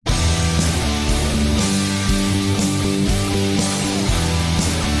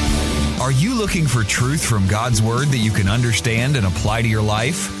Are you looking for truth from God's Word that you can understand and apply to your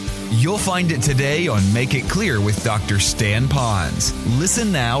life? You'll find it today on Make It Clear with Dr. Stan Ponz.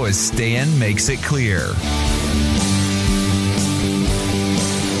 Listen now as Stan makes it clear.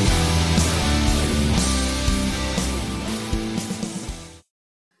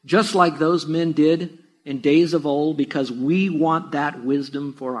 Just like those men did in days of old, because we want that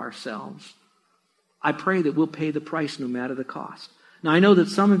wisdom for ourselves. I pray that we'll pay the price no matter the cost. Now, I know that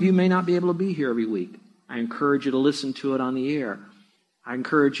some of you may not be able to be here every week. I encourage you to listen to it on the air. I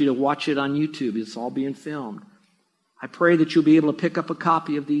encourage you to watch it on YouTube. It's all being filmed. I pray that you'll be able to pick up a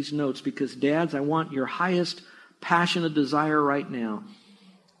copy of these notes, because, dads, I want your highest passionate desire right now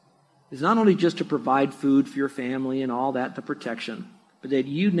is not only just to provide food for your family and all that, the protection, but that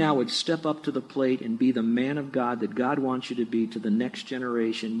you now would step up to the plate and be the man of God that God wants you to be to the next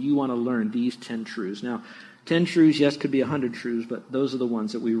generation. You want to learn these 10 truths. Now, 10 truths, yes, could be 100 truths, but those are the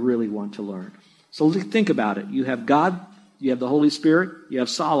ones that we really want to learn. So think about it. You have God, you have the Holy Spirit, you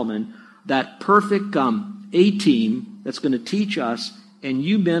have Solomon, that perfect A-team that's going to teach us, and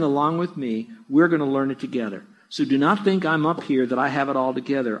you men along with me, we're going to learn it together. So do not think I'm up here that I have it all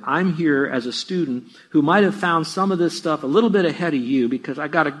together. I'm here as a student who might have found some of this stuff a little bit ahead of you, because I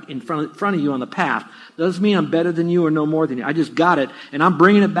got it in front of you on the path. Doesn't mean I'm better than you or no more than you. I just got it, and I'm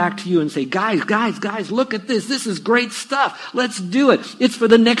bringing it back to you and say, guys, look at this. This is great stuff. Let's do it. It's for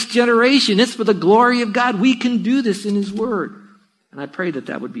the next generation. It's for the glory of God. We can do this in His Word. And I pray that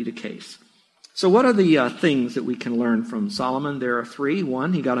that would be the case. So what are the things that we can learn from Solomon? There are 3.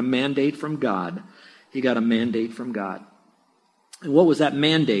 1, he got a mandate from God. He got a mandate from God. And what was that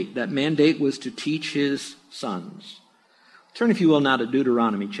mandate? That mandate was to teach his sons. Turn, if you will, now to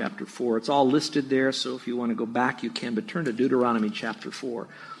Deuteronomy chapter 4. It's all listed there, so if you want to go back, you can, but turn to Deuteronomy chapter 4.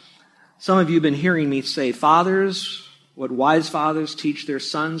 Some of you have been hearing me say, fathers, what wise fathers teach their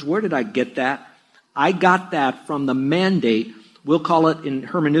sons. Where did I get that? I got that from the mandate. We'll call it in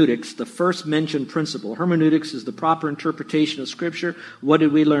hermeneutics the first mentioned principle. Hermeneutics is the proper interpretation of Scripture. What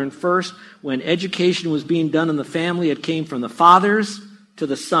did we learn first? When education was being done in the family, it came from the fathers to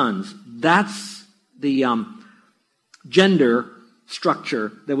the sons. That's the gender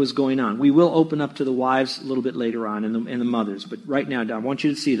structure that was going on. We will open up to the wives a little bit later on and the mothers. But right now, I want you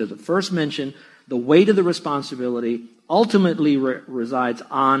to see that the first mention, the weight of the responsibility, ultimately resides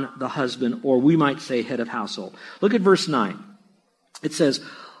on the husband, or we might say head of household. Look at verse 9. It says,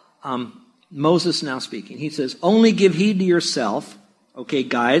 Moses now speaking, he says, only give heed to yourself. Okay,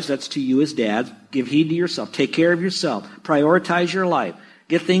 guys, that's to you as dads. Give heed to yourself. Take care of yourself. Prioritize your life.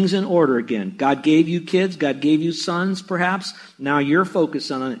 Get things in order again. God gave you kids. God gave you sons, perhaps. Now you're focused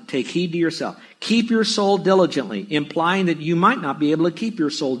on it. Take heed to yourself. Keep your soul diligently, implying that you might not be able to keep your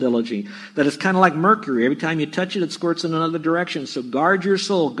soul diligently. That it's kind of like mercury. Every time you touch it, it squirts in another direction. So guard your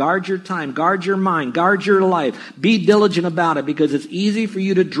soul, guard your time, guard your mind, guard your life. Be diligent about it, because it's easy for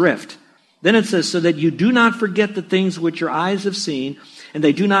you to drift. Then it says, so that you do not forget the things which your eyes have seen, and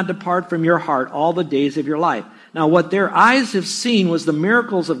they do not depart from your heart all the days of your life. Now, what their eyes have seen was the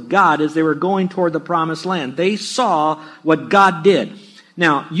miracles of God as they were going toward the promised land. They saw what God did.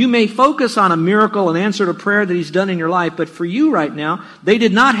 Now, you may focus on a miracle, an answer to prayer that He's done in your life, but for you right now, they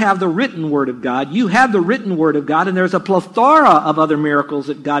did not have the written Word of God. You have the written Word of God, and there's a plethora of other miracles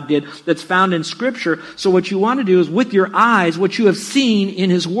that God did that's found in Scripture. So what you want to do is, with your eyes, what you have seen in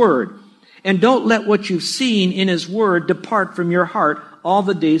His Word. And don't let what you've seen in His Word depart from your heart all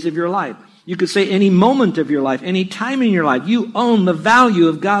the days of your life. You could say any moment of your life, any time in your life, you own the value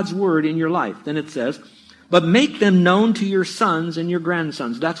of God's Word in your life. Then it says, but make them known to your sons and your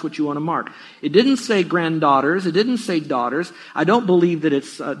grandsons. That's what you want to mark. It didn't say granddaughters. It didn't say daughters. I don't believe that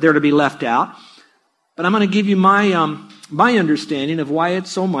it's there to be left out. But I'm going to give you my understanding of why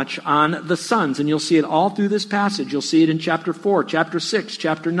it's so much on the sons. And you'll see it all through this passage. You'll see it in chapter 4, chapter 6,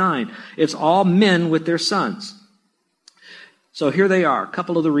 chapter 9. It's all men with their sons. So here they are, a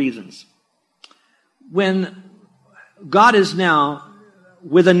couple of the reasons. When God is now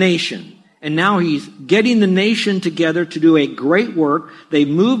with a nation, and now He's getting the nation together to do a great work. They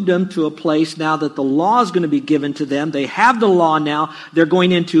moved them to a place now that the law is going to be given to them. They have the law now. They're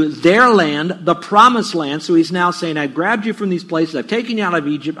going into their land, the promised land. So He's now saying, I've grabbed you from these places. I've taken you out of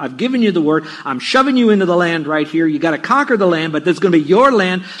Egypt. I've given you the word. I'm shoving you into the land right here. You got to conquer the land, but this is going to be your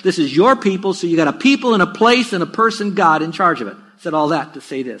land. This is your people. So you got a people and a place and a person, God, in charge of it. I said all that to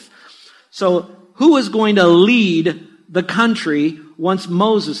say this. So who is going to lead the country once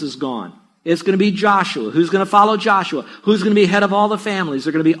Moses is gone? It's going to be Joshua. Who's going to follow Joshua? Who's going to be head of all the families?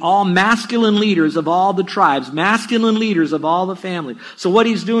 They're going to be all masculine leaders of all the tribes, masculine leaders of all the families. So what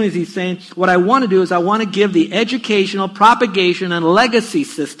he's doing is he's saying, what I want to do is I want to give the educational, propagation, and legacy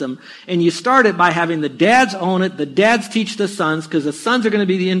system. And you start it by having the dads own it, the dads teach the sons, because the sons are going to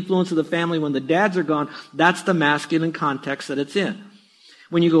be the influence of the family when the dads are gone. That's the masculine context that it's in.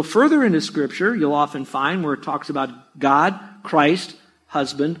 When you go further into Scripture, you'll often find where it talks about God, Christ,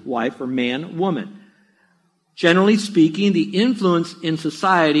 husband, wife, or man, woman. Generally speaking, the influence in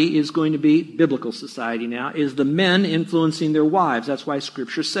society is going to be, biblical society now, is the men influencing their wives. That's why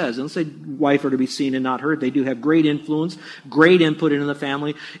Scripture says, don't say wife are to be seen and not heard. They do have great influence, great input into the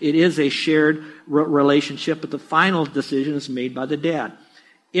family. It is a shared relationship, but the final decision is made by the dad.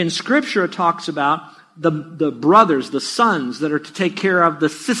 In Scripture, it talks about the brothers, the sons that are to take care of the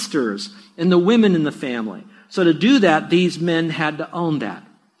sisters and the women in the family. So to do that, these men had to own that.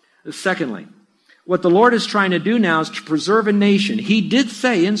 Secondly, what the Lord is trying to do now is to preserve a nation. He did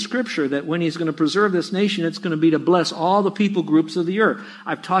say in Scripture that when He's going to preserve this nation, it's going to be to bless all the people groups of the earth.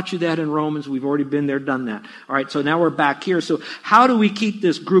 I've taught you that in Romans. We've already been there, done that. All right, so now we're back here. So how do we keep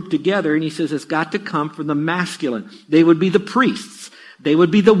this group together? And He says it's got to come from the masculine. They would be the priests. They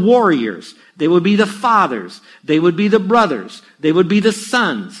would be the warriors. They would be the fathers. They would be the brothers. They would be the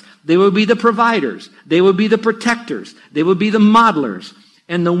sons. They would be the providers. They would be the protectors. They would be the modelers.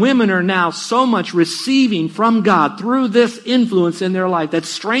 And the women are now so much receiving from God through this influence in their life that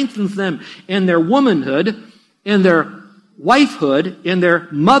strengthens them in their womanhood, in their wifehood, in their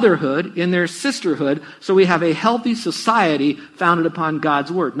motherhood, in their sisterhood. So we have a healthy society founded upon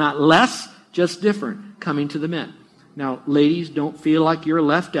God's Word. Not less, just different, coming to the men. Now, ladies, don't feel like you're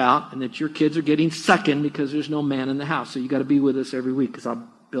left out and that your kids are getting second because there's no man in the house. So you got to be with us every week because I'll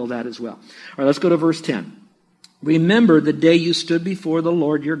build that as well. All right, let's go to verse 10. Remember the day you stood before the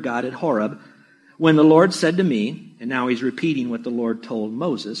Lord your God at Horeb, when the Lord said to me, and now he's repeating what the Lord told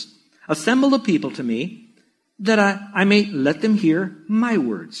Moses, assemble the people to me, that I may let them hear my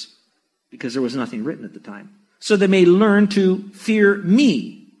words, because there was nothing written at the time, so they may learn to fear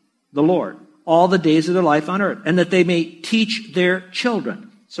me, the Lord, all the days of their life on earth, and that they may teach their children.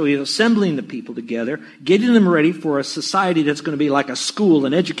 So he's assembling the people together, getting them ready for a society that's going to be like a school,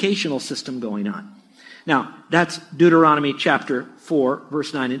 an educational system going on. Now, that's Deuteronomy chapter 4,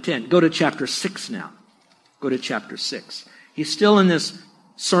 verse 9 and 10. Go to chapter 6 now. Go to chapter 6. He's still in this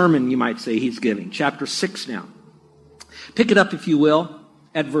sermon, you might say, he's giving. Chapter 6 now. Pick it up, if you will,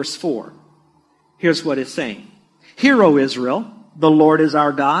 at verse 4. Here's what it's saying. Hear, O Israel, the Lord is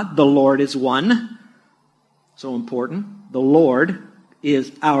our God, the Lord is one. So important. The Lord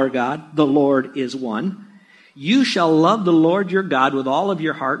is our God. The Lord is one. You shall love the Lord your God with all of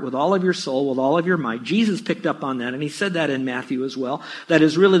your heart, with all of your soul, with all of your might. Jesus picked up on that, and he said that in Matthew as well. That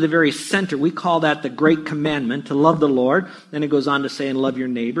is really the very center. We call that the great commandment, to love the Lord. Then it goes on to say, and love your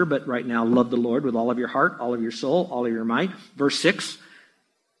neighbor. But right now, love the Lord with all of your heart, all of your soul, all of your might. Verse 6,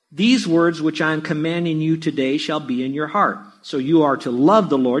 these words which I am commanding you today shall be in your heart. So you are to love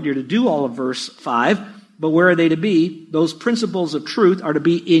the Lord. You're to do all of verse 5. But where are they to be? Those principles of truth are to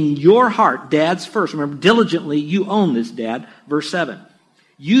be in your heart. Dads first. Remember, diligently, you own this, Dad. Verse 7.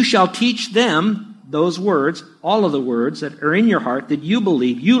 You shall teach them those words, all of the words that are in your heart, that you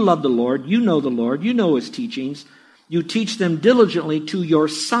believe, you love the Lord, you know His teachings. You teach them diligently to your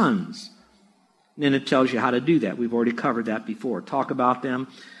sons. And then it tells you how to do that. We've already covered that before. Talk about them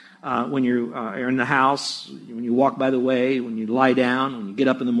when you are in the house, when you walk by the way, when you lie down, when you get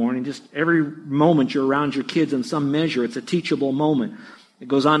up in the morning. Just every moment you're around your kids in some measure, it's a teachable moment. It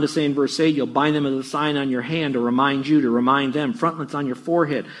goes on to say in verse 8, you'll bind them as a sign on your hand to remind you, to remind them. Frontlets on your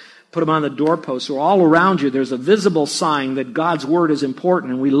forehead. Put them on the doorpost. So all around you, there's a visible sign that God's Word is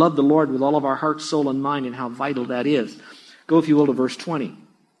important, and we love the Lord with all of our heart, soul, and mind, and how vital that is. Go, if you will, to verse 20.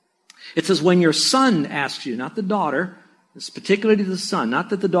 It says, when your son asks you, not the daughter, it's particularly to the son.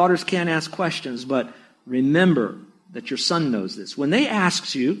 Not that the daughters can't ask questions, but remember that your son knows this. When they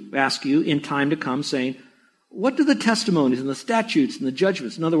ask you in time to come, saying, what do the testimonies and the statutes and the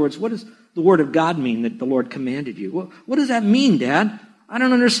judgments? In other words, what does the Word of God mean that the Lord commanded you? What does that mean, Dad? I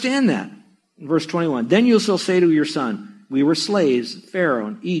don't understand that. In verse 21, then you shall say to your son, we were slaves, Pharaoh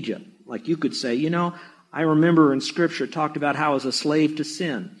and Egypt. Like you could say, I remember in Scripture it talked about how I was a slave to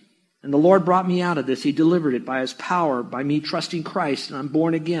sin. And the Lord brought me out of this. He delivered it by His power, by me trusting Christ, and I'm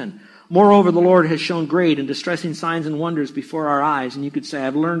born again. Moreover, the Lord has shown great and distressing signs and wonders before our eyes. And you could say,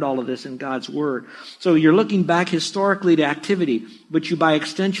 I've learned all of this in God's Word. So you're looking back historically to activity, but you by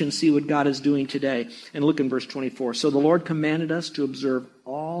extension see what God is doing today. And look in verse 24. So the Lord commanded us to observe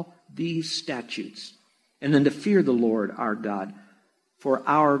all these statutes, and then to fear the Lord our God, for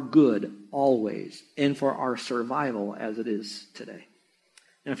our good always, and for our survival as it is today.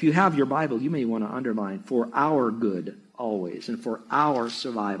 Now, if you have your Bible, you may want to underline, for our good always, and for our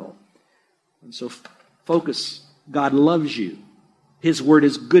survival. And so focus. God loves you. His word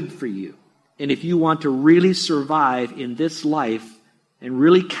is good for you. And if you want to really survive in this life and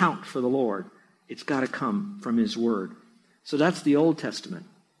really count for the Lord, it's got to come from His word. So that's the Old Testament.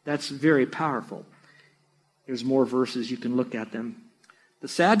 That's very powerful. There's more verses, you can look at them. The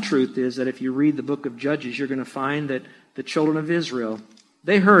sad truth is that if you read the book of Judges, you're going to find that the children of Israel,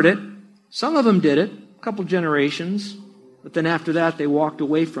 they heard it. Some of them did it, a couple generations. But then after that, they walked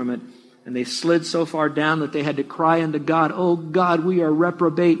away from it. And they slid so far down that they had to cry unto God, "Oh God, we are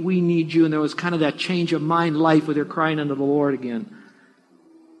reprobate. We need you." And there was kind of that change of mind life where they're crying unto the Lord again.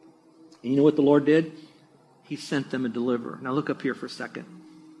 And you know what the Lord did? He sent them a deliverer. Now look up here for a second.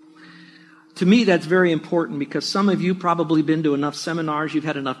 To me, that's very important because some of you probably been to enough seminars, you've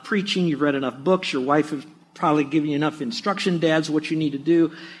had enough preaching, you've read enough books, your wife has probably given you enough instruction, dads, what you need to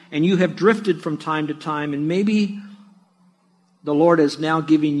do, and you have drifted from time to time, and maybe the Lord is now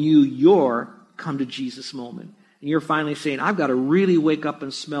giving you your come to Jesus moment. And you're finally saying, I've got to really wake up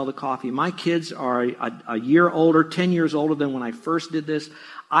and smell the coffee. My kids are a year older, 10 years older than when I first did this.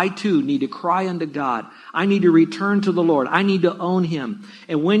 I too need to cry unto God. I need to return to the Lord. I need to own Him.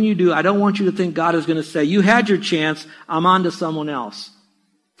 And when you do, I don't want you to think God is going to say, you had your chance, I'm on to someone else.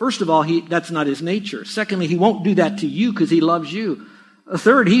 First of all, that's not His nature. Secondly, He won't do that to you because He loves you.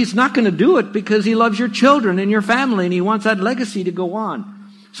 Third, He's not going to do it because He loves your children and your family and He wants that legacy to go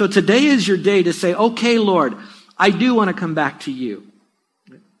on. So today is your day to say, okay, Lord, I do want to come back to you.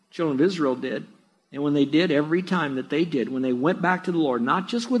 The children of Israel did. And when they did, every time that they did, when they went back to the Lord, not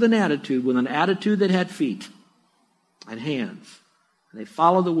just with an attitude that had feet and hands, and they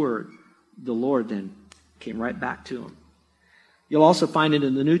followed the word, the Lord then came right back to them. You'll also find it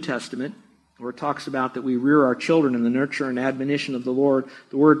in the New Testament, where it talks about that we rear our children in the nurture and admonition of the Lord.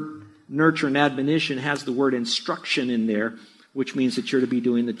 The word nurture and admonition has the word instruction in there, which means that you're to be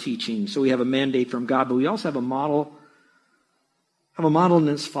doing the teaching. So we have a mandate from God, but we also have a model in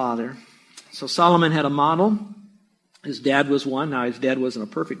His father. So Solomon had a model. His dad was one. Now, his dad wasn't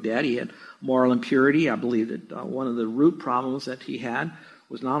a perfect dad. He had moral impurity. I believe that one of the root problems that he had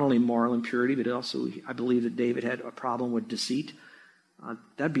was not only moral impurity, but also I believe that David had a problem with deceit.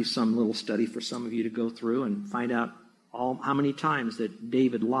 That'd be some little study for some of you to go through and find out how many times that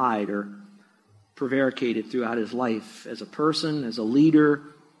David lied or prevaricated throughout his life as a person, as a leader.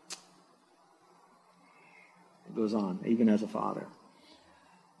 It goes on, even as a father.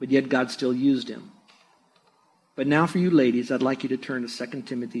 But yet God still used him. But now for you ladies, I'd like you to turn to 2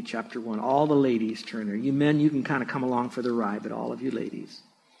 Timothy chapter 1. All the ladies turn there. You men, you can kind of come along for the ride, but all of you ladies.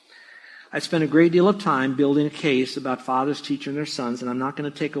 I spent a great deal of time building a case about fathers teaching their sons, and I'm not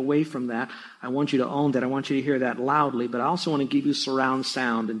going to take away from that. I want you to own that. I want you to hear that loudly, but I also want to give you surround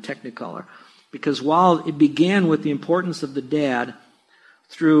sound and Technicolor. Because while it began with the importance of the dad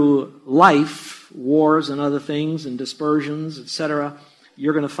through life, wars and other things and dispersions, etc.,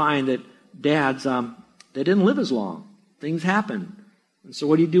 you're going to find that dads, they didn't live as long. Things happen. And so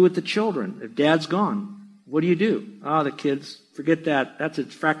what do you do with the children? If dad's gone, what do you do? The kids, forget that. That's a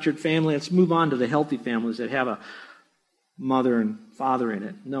fractured family. Let's move on to the healthy families that have a mother and father in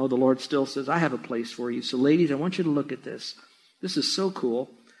it. No, the Lord still says, I have a place for you. So ladies, I want you to look at this. This is so cool.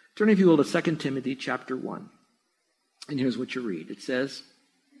 Turn, if you will, to 2 Timothy chapter 1. And here's what you read. It says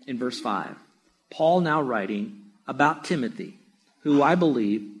in verse 5, Paul now writing about Timothy, who I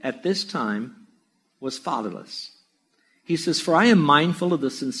believe at this time was fatherless. He says, for I am mindful of the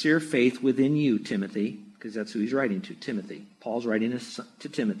sincere faith within you, Timothy, because that's who he's writing to, Timothy. Paul's writing to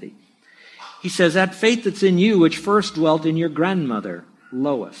Timothy. He says, that faith that's in you, which first dwelt in your grandmother,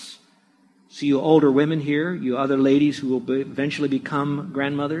 Lois. So you older women here, you other ladies who will eventually become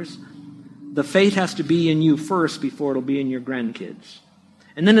grandmothers, the faith has to be in you first before it'll be in your grandkids.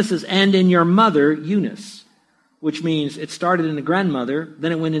 And then it says, and in your mother, Eunice, which means it started in the grandmother,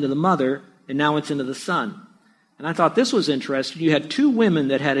 then it went into the mother, and now it's into the son. And I thought this was interesting. You had two women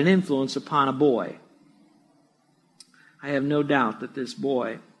that had an influence upon a boy. I have no doubt that this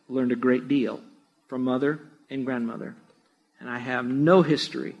boy learned a great deal from mother and grandmother. And I have no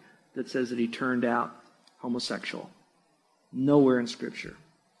history that says that he turned out homosexual. Nowhere in Scripture.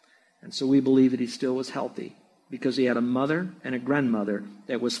 And so we believe that he still was healthy because he had a mother and a grandmother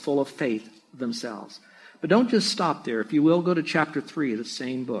that was full of faith themselves. But don't just stop there. If you will, go to chapter 3 of the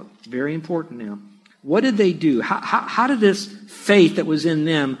same book. Very important now. What did they do? How did this faith that was in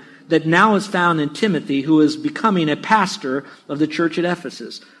them that now is found in Timothy, who is becoming a pastor of the church at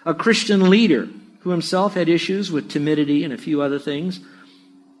Ephesus, a Christian leader, who himself had issues with timidity and a few other things, a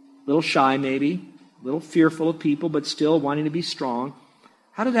little shy maybe, a little fearful of people, but still wanting to be strong.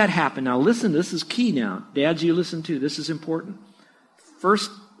 How did that happen? Now listen, this is key now. Dads, you listen too. This is important. 2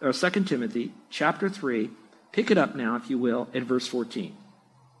 Timothy chapter 3, pick it up now, if you will, at verse 14.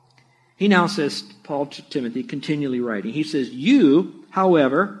 He now says, Paul to Timothy, continually writing, he says, you,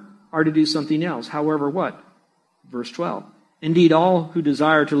 however, are to do something else. However, what? Verse 12. Indeed, all who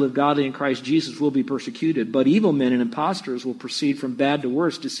desire to live godly in Christ Jesus will be persecuted, but evil men and impostors will proceed from bad to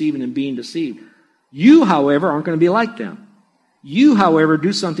worse, deceiving and being deceived. You, however, aren't going to be like them. You, however,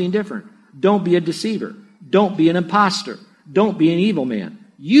 do something different. Don't be a deceiver. Don't be an impostor. Don't be an evil man.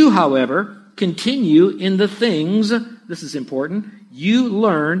 You, however, continue in the things, this is important, you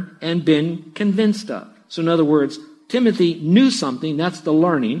learn and been convinced of. So in other words, Timothy knew something, that's the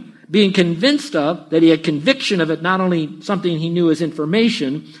learning, being convinced of, that he had conviction of it, not only something he knew as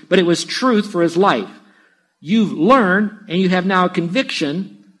information, but it was truth for his life. You've learned, and you have now a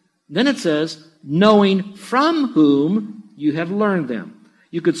conviction. Then it says, knowing from whom you have learned them.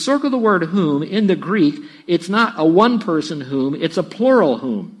 You could circle the word whom. In the Greek, it's not a one person whom, it's a plural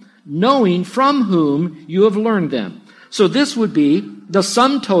whom. Knowing from whom you have learned them. So this would be the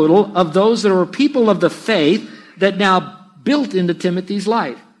sum total of those that were people of the faith that now built into Timothy's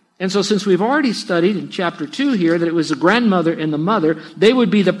life. And so since we've already studied in chapter 2 here that it was the grandmother and the mother, they would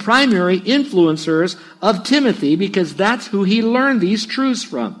be the primary influencers of Timothy because that's who he learned these truths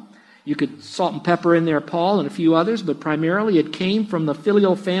from. You could salt and pepper in there Paul and a few others, but primarily it came from the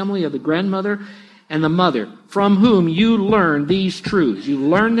filial family of the grandmother and the mother, from whom you learn these truths. You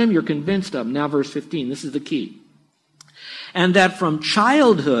learn them, you're convinced of them. Now verse 15, this is the key. And that from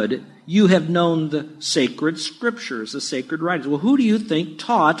childhood you have known the sacred scriptures, the sacred writings. Well, who do you think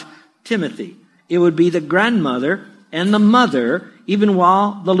taught Timothy? It would be the grandmother and the mother, even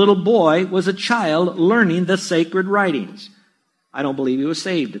while the little boy was a child learning the sacred writings. I don't believe he was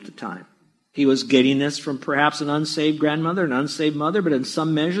saved at the time. He was getting this from perhaps an unsaved grandmother, an unsaved mother, but in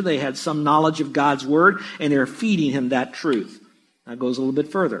some measure they had some knowledge of God's word, and they're feeding him that truth. That goes a little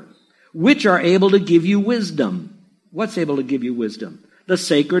bit further. Which are able to give you wisdom. What's able to give you wisdom? The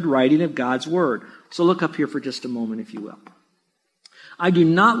sacred writing of God's word. So look up here for just a moment, if you will. I do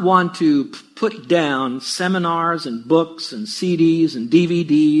not want to put down seminars and books and CDs and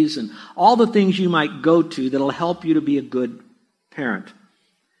DVDs and all the things you might go to that'll help you to be a good parent.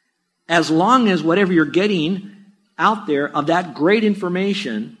 As long as whatever you're getting out there of that great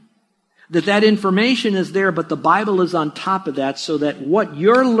information, that information is there, but the Bible is on top of that so that what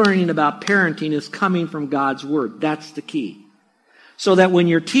you're learning about parenting is coming from God's word. That's the key. So that when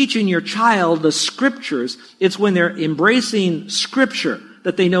you're teaching your child the scriptures, it's when they're embracing scripture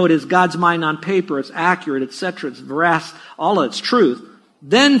that they know it is God's mind on paper, it's accurate, etc., it's veracity, all of its truth.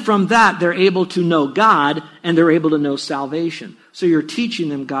 Then from that, they're able to know God and they're able to know salvation. So you're teaching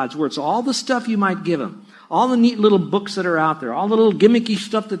them God's word. So all the stuff you might give them, all the neat little books that are out there, all the little gimmicky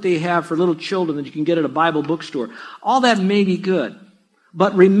stuff that they have for little children that you can get at a Bible bookstore, all that may be good.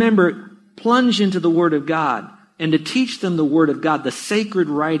 But remember, plunge into the Word of God and to teach them the Word of God, the sacred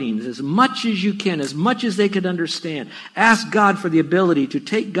writings, as much as you can, as much as they could understand. Ask God for the ability to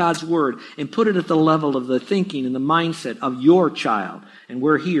take God's Word and put it at the level of the thinking and the mindset of your child and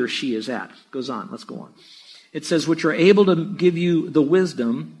where he or she is at. Goes on. Let's go on. It says, which are able to give you the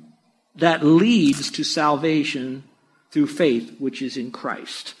wisdom that leads to salvation through faith, which is in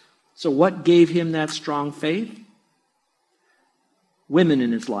Christ. So what gave him that strong faith? Women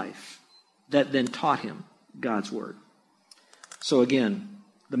in his life that then taught him God's word. So again,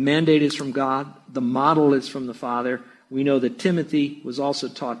 the mandate is from God. The model is from the Father. We know that Timothy was also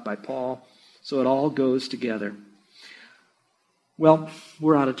taught by Paul. So it all goes together. Well,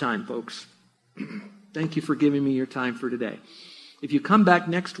 we're out of time, folks. Thank you for giving me your time for today. If you come back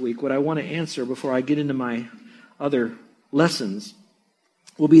next week, what I want to answer before I get into my other lessons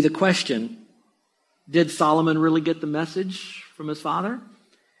will be the question, did Solomon really get the message from his father?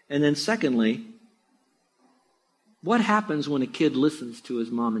 And then secondly, what happens when a kid listens to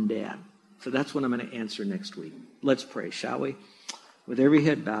his mom and dad? So that's what I'm going to answer next week. Let's pray, shall we? With every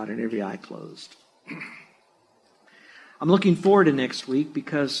head bowed and every eye closed. I'm looking forward to next week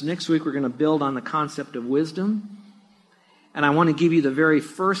because next week we're going to build on the concept of wisdom. And I want to give you the very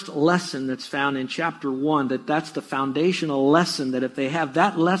first lesson that's found in chapter 1, that's the foundational lesson, that if they have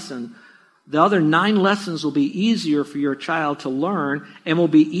that lesson, the other 9 lessons will be easier for your child to learn and will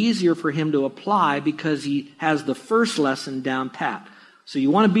be easier for him to apply because he has the first lesson down pat. So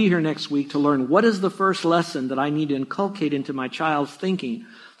you want to be here next week to learn what is the first lesson that I need to inculcate into my child's thinking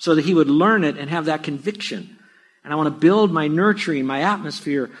so that he would learn it and have that conviction. And I want to build my nurturing, my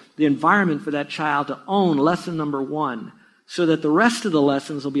atmosphere, the environment for that child to own lesson number 1, so that the rest of the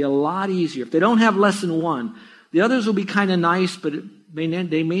lessons will be a lot easier. If they don't have lesson 1, the others will be kind of nice, but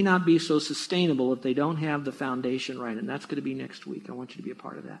they may not be so sustainable if they don't have the foundation right. And that's going to be next week. I want you to be a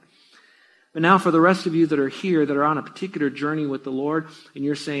part of that. But now for the rest of you that are here, that are on a particular journey with the Lord, and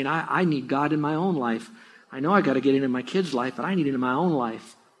you're saying, I need God in my own life. I know I got to get it in my kid's life, but I need it in my own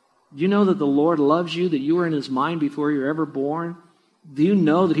life. Do you know that the Lord loves you, that you were in His mind before you were ever born? Do you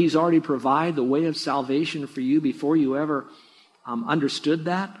know that He's already provided the way of salvation for you before you ever understood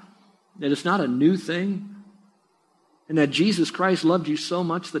that? That it's not a new thing? And that Jesus Christ loved you so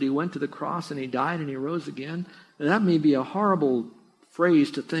much that He went to the cross and He died and He rose again? And that may be a horrible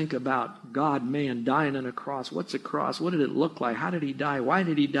phrase to think about God, man, dying on a cross. What's a cross? What did it look like? How did He die? Why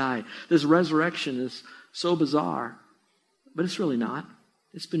did He die? This resurrection is so bizarre. But it's really not.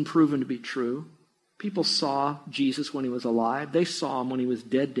 It's been proven to be true. People saw Jesus when He was alive. They saw Him when He was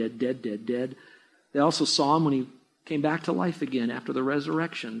dead. They also saw Him when He came back to life again after the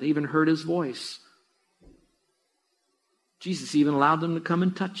resurrection. They even heard His voice. Jesus even allowed them to come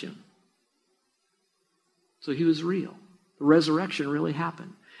and touch Him. So He was real. The resurrection really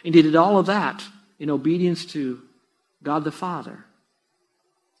happened. And He did all of that in obedience to God the Father.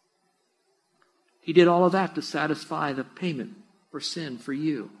 He did all of that to satisfy the payment for sin for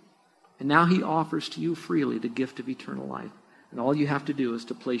you. And now He offers to you freely the gift of eternal life. And all you have to do is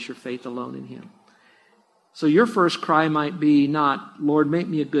to place your faith alone in Him. So your first cry might be not, Lord, make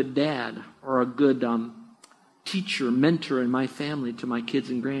me a good dad or a good teacher, mentor in my family to my kids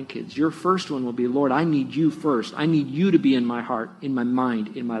and grandkids. Your first one will be, Lord, I need You first. I need You to be in my heart, in my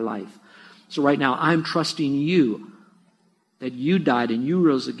mind, in my life. So right now, I'm trusting You, that You died and You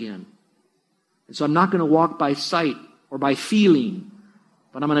rose again. And so I'm not going to walk by sight or by feeling,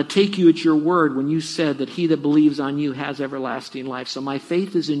 but I'm going to take You at Your word when You said that he that believes on You has everlasting life. So my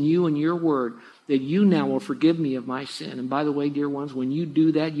faith is in You and Your word, that You now will forgive me of my sin. And by the way, dear ones, when you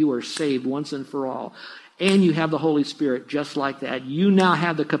do that, you are saved once and for all. And you have the Holy Spirit just like that. You now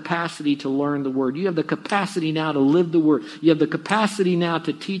have the capacity to learn the Word. You have the capacity now to live the Word. You have the capacity now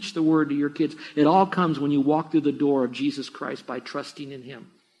to teach the Word to your kids. It all comes when you walk through the door of Jesus Christ by trusting in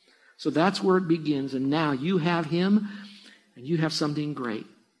Him. So that's where it begins. And now you have Him, and you have something great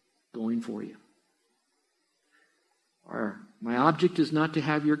going for you. My object is not to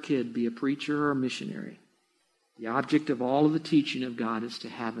have your kid be a preacher or a missionary. The object of all of the teaching of God is to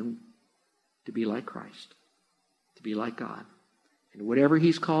have him to be like Christ, to be like God. And whatever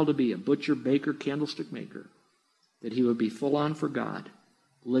he's called to be, a butcher, baker, candlestick maker, that he would be full on for God,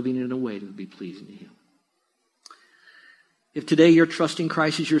 living in a way that would be pleasing to Him. If today you're trusting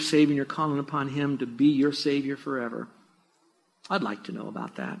Christ as your Savior and you're calling upon Him to be your Savior forever, I'd like to know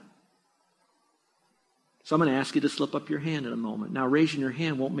about that. So I'm going to ask you to slip up your hand in a moment. Now, raising your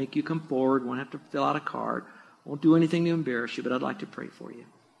hand won't make you come forward, won't have to fill out a card, won't do anything to embarrass you, but I'd like to pray for you.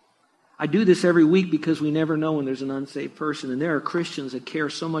 I do this every week because we never know when there's an unsaved person. And there are Christians that care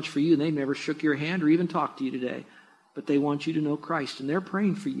so much for you, and they've never shook your hand or even talked to you today. But they want you to know Christ, and they're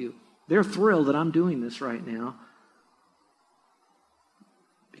praying for you. They're thrilled that I'm doing this right now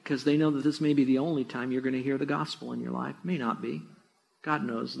because they know that this may be the only time you're going to hear the gospel in your life. May not be. God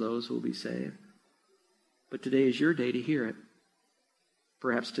knows those who will be saved. But today is your day to hear it.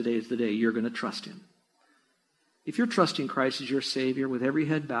 Perhaps today is the day you're going to trust Him. If you're trusting Christ as your Savior with every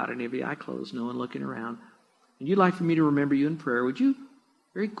head bowed and every eye closed, no one looking around, and you'd like for me to remember you in prayer, would you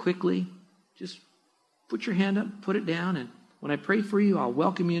very quickly just put your hand up, put it down, and when I pray for you, I'll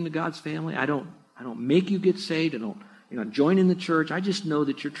welcome you into God's family. I don't make you get saved. I don't join in the church. I just know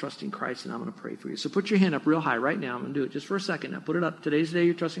that you're trusting Christ, and I'm going to pray for you. So put your hand up real high right now. I'm going to do it just for a second. Now put it up. Today's the day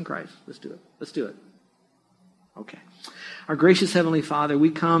you're trusting Christ. Let's do it. Let's do it. Okay. Our gracious Heavenly Father,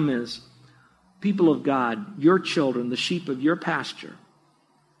 we come as people of God, your children, the sheep of your pasture.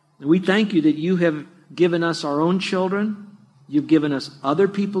 And we thank you that you have given us our own children, you've given us other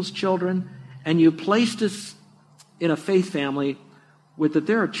people's children, and you placed us in a faith family with that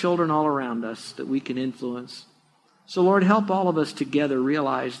there are children all around us that we can influence. So Lord, help all of us together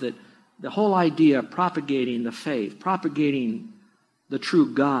realize that the whole idea of propagating the faith, propagating the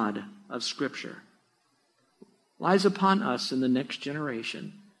true God of Scripture, lies upon us in the next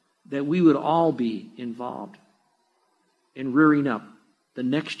generation, that we would all be involved in rearing up the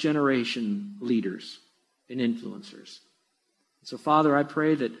next generation leaders and influencers. So, Father, I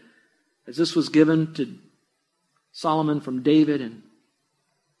pray that as this was given to Solomon from David and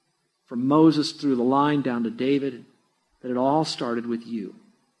from Moses through the line down to David, that it all started with you.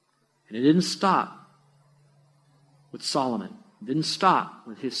 And it didn't stop with Solomon. It didn't stop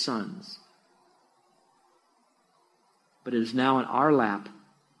with his sons. but it is now in our lap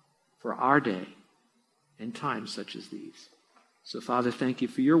for our day and times such as these. So, Father, thank you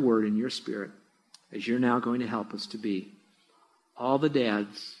for your word and your Spirit as you're now going to help us to be all the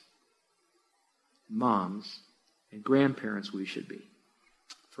dads, moms, and grandparents we should be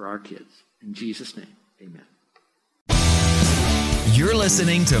for our kids. In Jesus' name, amen. You're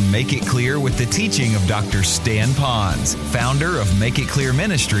listening to Make It Clear with the teaching of Dr. Stan Ponz, founder of Make It Clear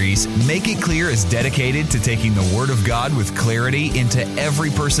Ministries. Make It Clear is dedicated to taking the Word of God with clarity into every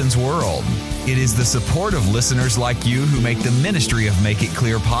person's world. It is the support of listeners like you who make the ministry of Make It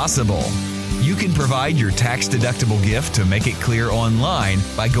Clear possible. You can provide your tax-deductible gift to Make It Clear online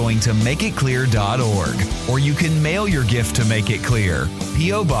by going to makeitclear.org, or you can mail your gift to Make It Clear,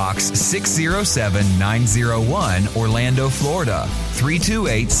 P.O. Box 607901, Orlando, Florida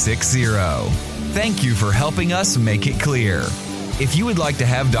 32860. Thank you for helping us make it clear. If you would like to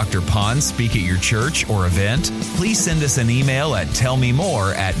have Dr. Ponz speak at your church or event, please send us an email at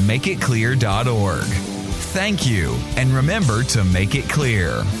tellmemore@makeitclear.org. Thank you, and remember to make it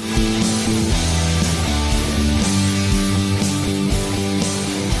clear.